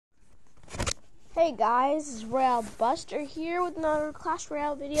Hey guys, it's Royale Buster here with another Clash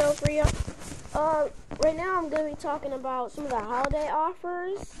Royale video for you. Right now I'm going to be talking about some of the holiday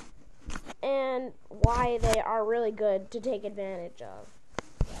offers and why they are really good to take advantage of.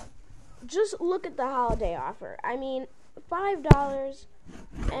 Just look at the holiday offer. I mean, $5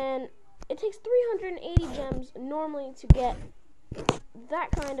 and it takes 380 gems normally to get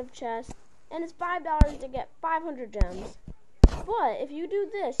that kind of chest, and it's $5 to get 500 gems. But if you do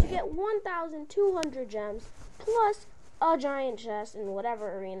this, you get 1,200 gems plus a giant chest in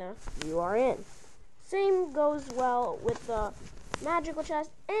whatever arena you are in. Same goes well with the magical chest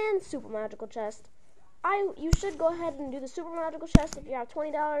and super magical chest. You should go ahead and do the super magical chest if you have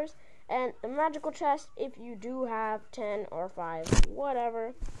 $20, and the magical chest if you do have 10 or 5,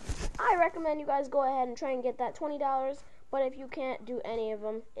 whatever. I recommend you guys go ahead and try and get that $20, but if you can't do any of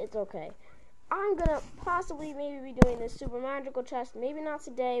them, it's okay. I'm gonna possibly maybe be doing this super magical chest, maybe not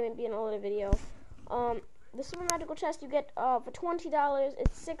today, maybe in another video. The super magical chest you get for $20,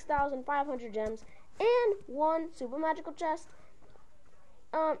 it's 6,500 gems and one super magical chest.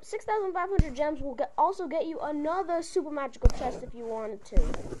 6,500 gems will also get you another super magical chest if you wanted to.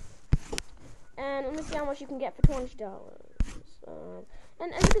 And let me see how much you can get for $20.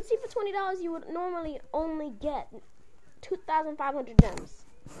 And as you can see, for $20 you would normally only get 2,500 gems.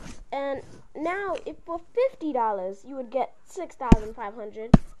 And now, if for $50 you would get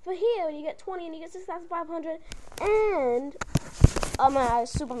 6,500. For here, you get 20 and you get 6,500, and a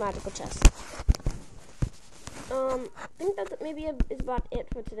super magical chest. I think that maybe is about it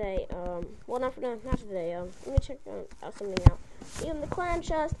for today. Well, not today. Let me check out something out. Even the clan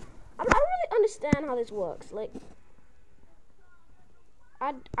chest. I don't really understand how this works. Like,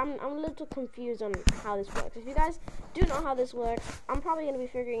 I'm a little confused on how this works. If you guys do know how this works, I'm probably going to be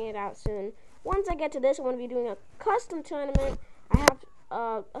figuring it out soon. Once I get to this, I'm going to be doing a custom tournament. I have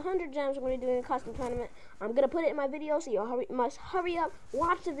 100 gems. I'm going to be doing a custom tournament. I'm going to put it in my video, so you must hurry up,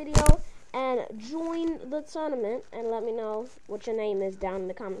 watch the video, and join the tournament, and let me know what your name is down in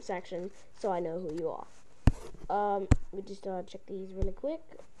the comment section so I know who you are. Let me just check these really quick.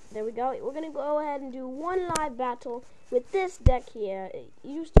 There we go. We're going to go ahead and do one live battle with this deck here. It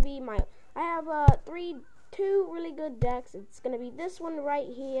used to be I have two really good decks. It's going to be this one right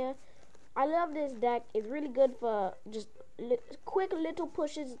here. I love this deck. It's really good for just quick little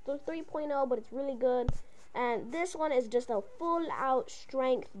pushes. It's the 3.0, but it's really good. And this one is just a full-out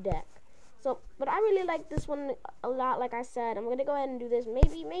strength deck. But I really like this one a lot, like I said. I'm going to go ahead and do this.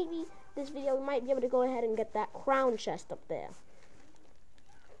 Maybe this video we might be able to go ahead and get that crown chest up there.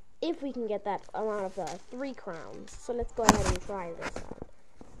 If we can get that amount of 3 crowns. So let's go ahead and try this out.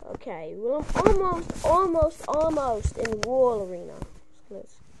 Okay, well, I'm almost in Royal Arena.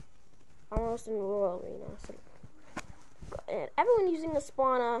 Almost in Royal Arena. So, and everyone using the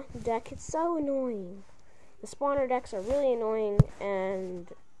spawner deck, it's so annoying. The spawner decks are really annoying,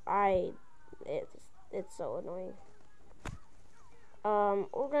 and it's so annoying.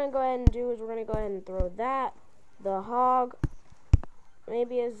 What we're gonna go ahead and do is we're gonna go ahead and throw that, the hog,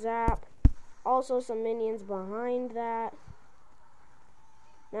 maybe a zap, also some minions behind that.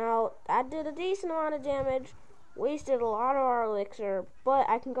 Now, I did a decent amount of damage, wasted a lot of our elixir, but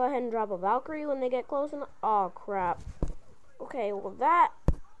I can go ahead and drop a Valkyrie when they get close enough. Oh, crap. Okay, well, that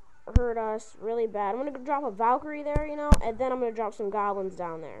hurt us really bad. I'm going to drop a Valkyrie there, and then I'm going to drop some goblins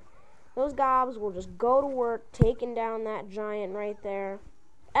down there. Those gobs will just go to work taking down that giant right there.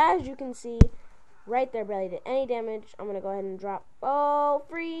 As you can see, right there barely did any damage. I'm going to go ahead and drop. Oh,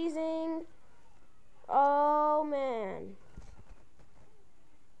 freezing. Oh, man.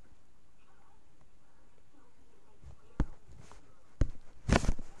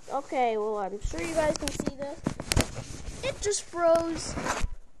 Okay, well, I'm sure you guys can see this. It just froze.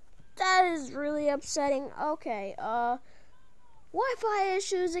 That is really upsetting. Okay, Wi-Fi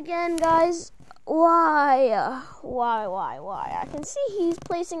issues again, guys. Why? I can see he's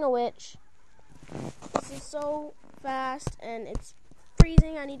placing a witch. This is so fast, and it's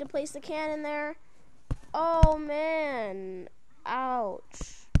freezing. I need to place the cannon there. Oh, man.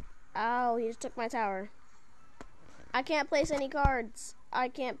 Ouch. Ow, he just took my tower. I can't place any cards.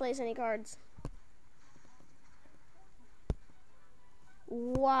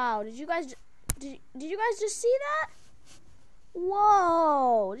 Wow, did you guys just see that?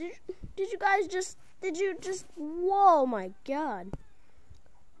 Whoa. Whoa, my God.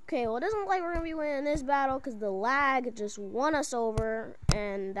 Okay, well, it doesn't look like we're going to be winning this battle because the lag just won us over,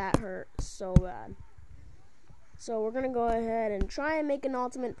 and that hurt so bad. So we're going to go ahead and try and make an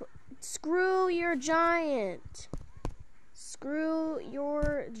ultimate. Screw your giant. Screw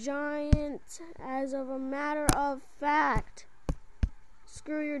your giant, as of a matter of fact.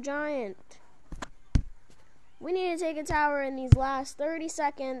 Screw your giant. We need to take a tower in these last 30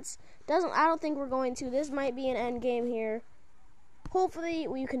 seconds. I don't think we're going to. This might be an end game here. Hopefully,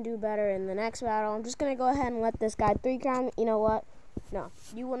 we can do better in the next battle. I'm just going to go ahead and let this guy 3-crown me. You know what? No,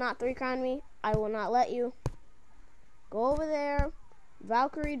 you will not 3-crown me. I will not let you. Go over there.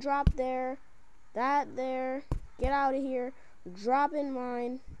 Valkyrie, drop there. That there. Get out of here. Drop in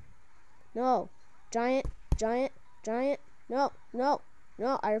mine. No. Giant. No.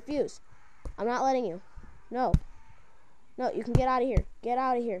 I refuse. I'm not letting you. No, you can get out of here. Get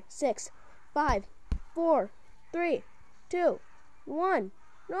out of here. 6, 5, 4, 3, 2, 1.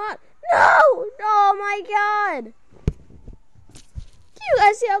 Not. No! Oh my god! Can you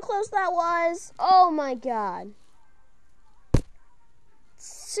guys see how close that was? Oh my god.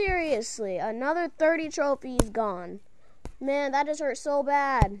 Seriously, another 30 trophies gone. Man, that just hurt so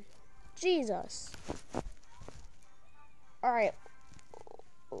bad. Jesus. Alright.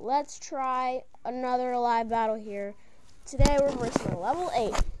 Let's try another live battle here. Today we're versing level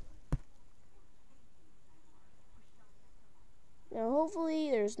 8. Now hopefully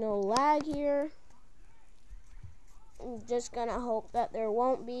there's no lag here. I'm just gonna hope that there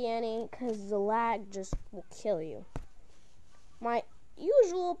won't be any, because the lag just will kill you. My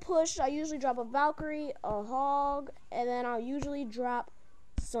usual push, I usually drop a Valkyrie, a Hog, and then I'll usually drop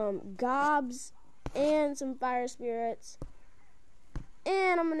some Gobs and some Fire Spirits.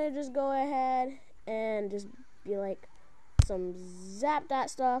 And I'm going to just go ahead and just be like, zap that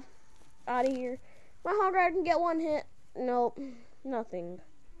stuff out of here. My Hog Rider can get one hit. Nope, nothing.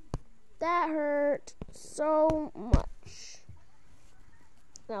 That hurt so much.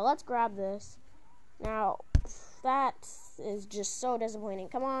 Now, let's grab this. Now, that is just so disappointing.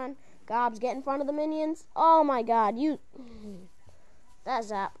 Come on, Gobs, get in front of the minions. Oh my god, that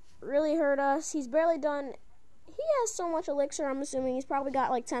zap really hurt us. He's barely done. He has so much elixir, I'm assuming he's probably got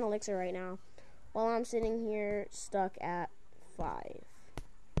like 10 elixir right now, while I'm sitting here stuck at 5.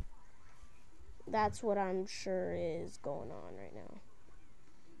 That's what I'm sure is going on right now.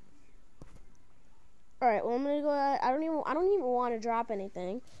 Alright, well, I'm gonna go ahead. I don't even want to drop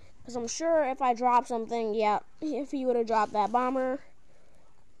anything, because I'm sure if I drop something, yeah, if he would have dropped that bomber,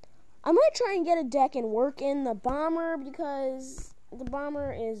 I might try and get a deck and work in the bomber, because the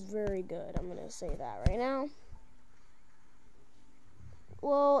bomber is very good. I'm gonna say that right now.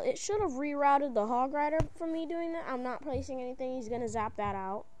 Well, it should have rerouted the Hog Rider for me doing that. I'm not placing anything. He's going to zap that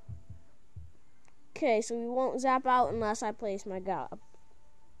out. Okay, so we won't zap out unless I place my Gob.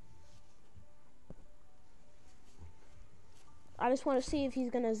 I just want to see if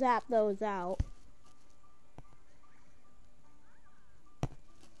he's going to zap those out.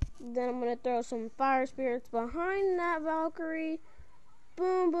 Then I'm going to throw some Fire Spirits behind that Valkyrie.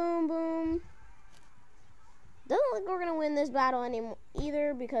 Boom, boom, boom. Doesn't look like we're going to win this battle anymore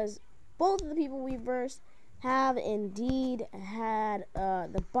either, because both of the people we versed have indeed had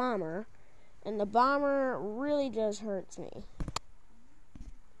the bomber, and the bomber really just hurts me.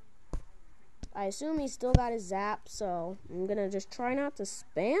 I assume he's still got his zap, so I'm going to just try not to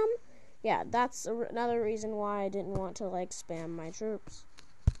spam. Yeah, that's another reason why I didn't want to like spam my troops,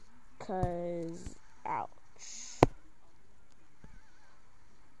 because ouch.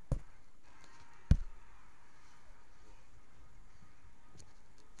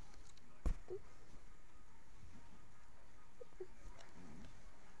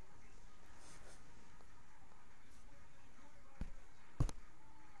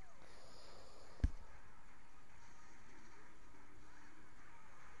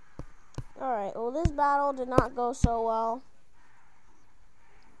 Alright, well, this battle did not go so well.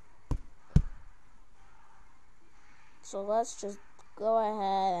 So let's just go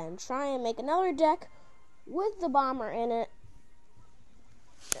ahead and try and make another deck with the bomber in it,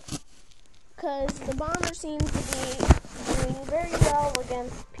 because the bomber seems to be doing very well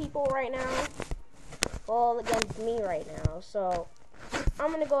against people right now. Well, against me right now. So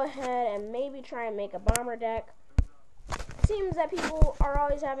I'm going to go ahead and maybe try and make a bomber deck. Seems that people are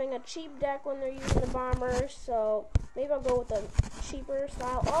always having a cheap deck when they're using the bomber, so maybe I'll go with a cheaper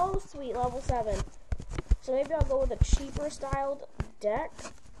style. Oh, sweet, level 7. So maybe I'll go with a cheaper styled deck.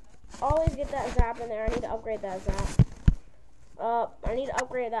 Always get that zap in there. I need to upgrade that zap. I need to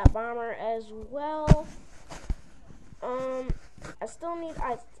upgrade that bomber as well. I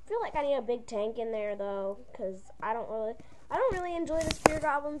feel like I need a big tank in there though, because I don't really enjoy the spear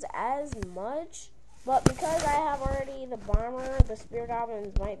goblins as much. But because I have already the bomber, the spear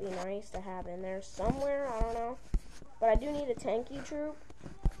goblins might be nice to have in there somewhere. I don't know. But I do need a tanky troop.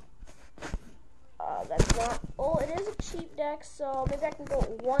 That's not... Oh, it is a cheap deck, so maybe I can go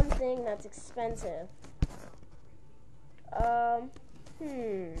with one thing that's expensive.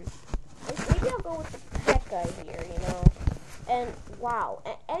 Maybe I'll go with the Peck P.E.K.K.A here, you know. And wow,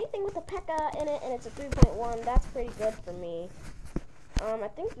 anything with a P.E.K.K.A in it and it's a 3.1, that's pretty good for me. I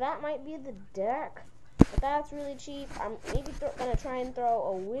think that might be the deck, but that's really cheap. I'm maybe gonna try and throw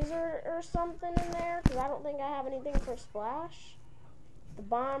a wizard or something in there, because I don't think I have anything for splash. The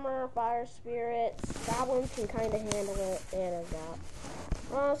bomber, fire spirits, goblins can kind of handle it, and a zap.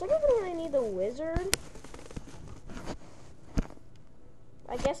 So I don't really need the wizard.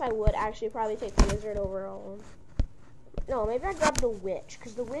 I guess I would actually probably take the wizard over all. No, maybe I grab the witch,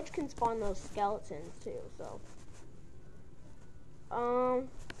 because the witch can spawn those skeletons too, so. I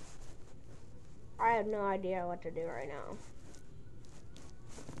have no idea what to do right now.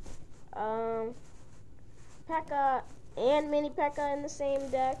 P.E.K.K.A and mini P.E.K.K.A in the same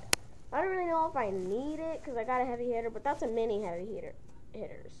deck. I don't really know if I need it, because I got a heavy hitter, but that's a mini heavy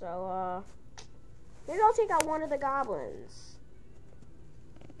hitter. So, maybe I'll take out one of the goblins.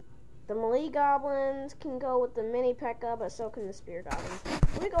 The melee goblins can go with the mini P.E.K.K.A, but so can the spear goblins.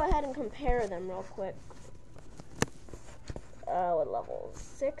 Let me go ahead and compare them real quick. What levels?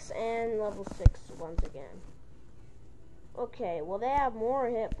 6 and level 6 once again. Okay, well they have more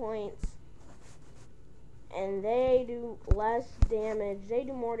hit points. And they do less damage. They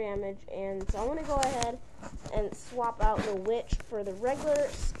do more damage. And so I'm going to go ahead and swap out the witch for the regular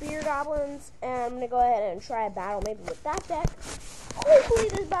spear goblins. And I'm going to go ahead and try a battle maybe with that deck. Hopefully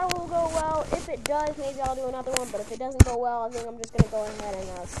this battle will go well. If it does, maybe I'll do another one. But if it doesn't go well, I think I'm just going to go ahead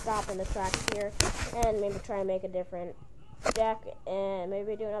and stop in the tracks here. And maybe try and make a different deck. And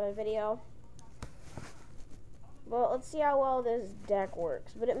maybe do another video. Well, let's see how well this deck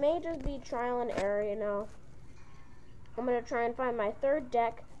works. But it may just be trial and error, you know. I'm going to try and find my third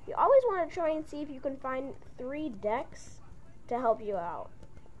deck. You always want to try and see if you can find 3 decks to help you out.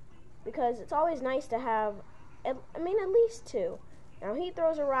 Because it's always nice to have, at least 2. Now, he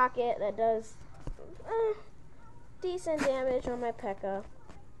throws a rocket that does decent damage on my P.E.K.K.A.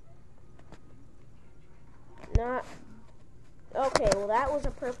 Not... Okay, well, that was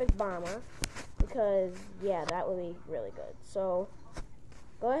a perfect bomber. Because, yeah, that would be really good. So,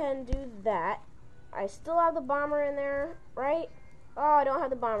 go ahead and do that. I still have the bomber in there, right? Oh, I don't have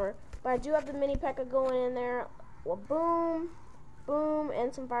the bomber. But I do have the mini P.E.K.K.A going in there. Well, boom, boom,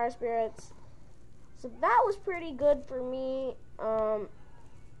 and some fire spirits. So that was pretty good for me. I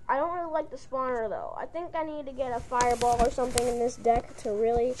don't really like the spawner, though. I think I need to get a fireball or something in this deck to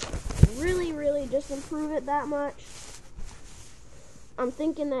really just improve it that much. I'm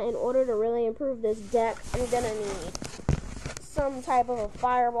thinking that in order to really improve this deck, I'm going to need some type of a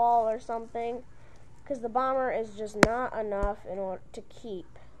fireball or something. Because the bomber is just not enough in order to keep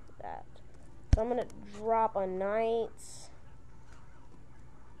that. So I'm going to drop a knight.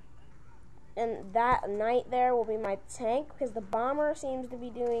 And that knight there will be my tank. Because the bomber seems to be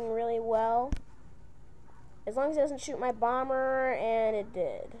doing really well. As long as it doesn't shoot my bomber. And it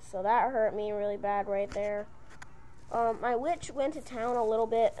did. So that hurt me really bad right there. My witch went to town a little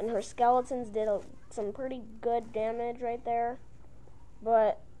bit. And her skeletons did some pretty good damage right there.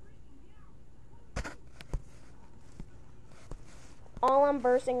 But all I'm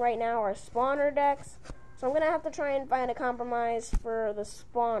bursting right now are spawner decks, so I'm going to have to try and find a compromise for the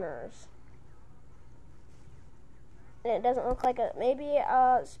spawners. And it doesn't look like maybe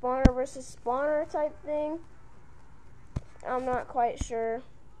a spawner versus spawner type thing. I'm not quite sure.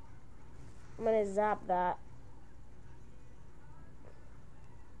 I'm going to zap that.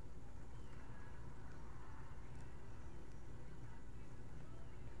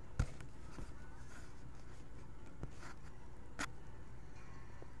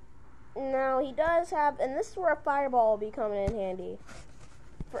 Now, he does have, and this is where a fireball will be coming in handy.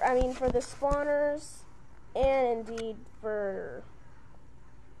 For the spawners, and indeed for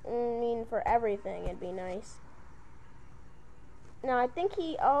everything, it'd be nice. Now, I think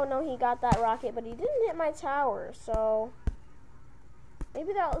he got that rocket, but he didn't hit my tower, so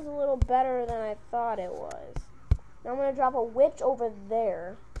maybe that was a little better than I thought it was. Now, I'm going to drop a witch over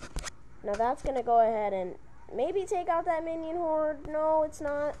there. Now, that's going to go ahead and maybe take out that minion horde. No, it's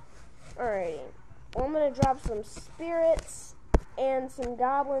not. Alrighty, well, I'm going to drop some spirits and some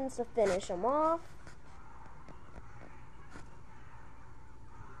goblins to finish them off.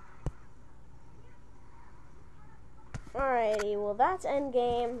 Alrighty, well, that's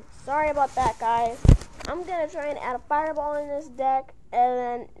endgame. Sorry about that, guys. I'm going to try and add a fireball in this deck, and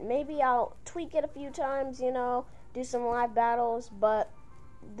then maybe I'll tweak it a few times, you know, do some live battles, but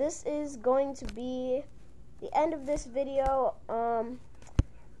this is going to be the end of this video.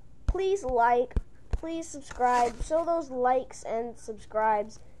 Please like, please subscribe, show those likes and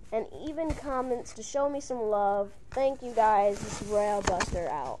subscribes, and even comments to show me some love. Thank you guys, this is Royale Buster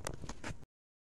out.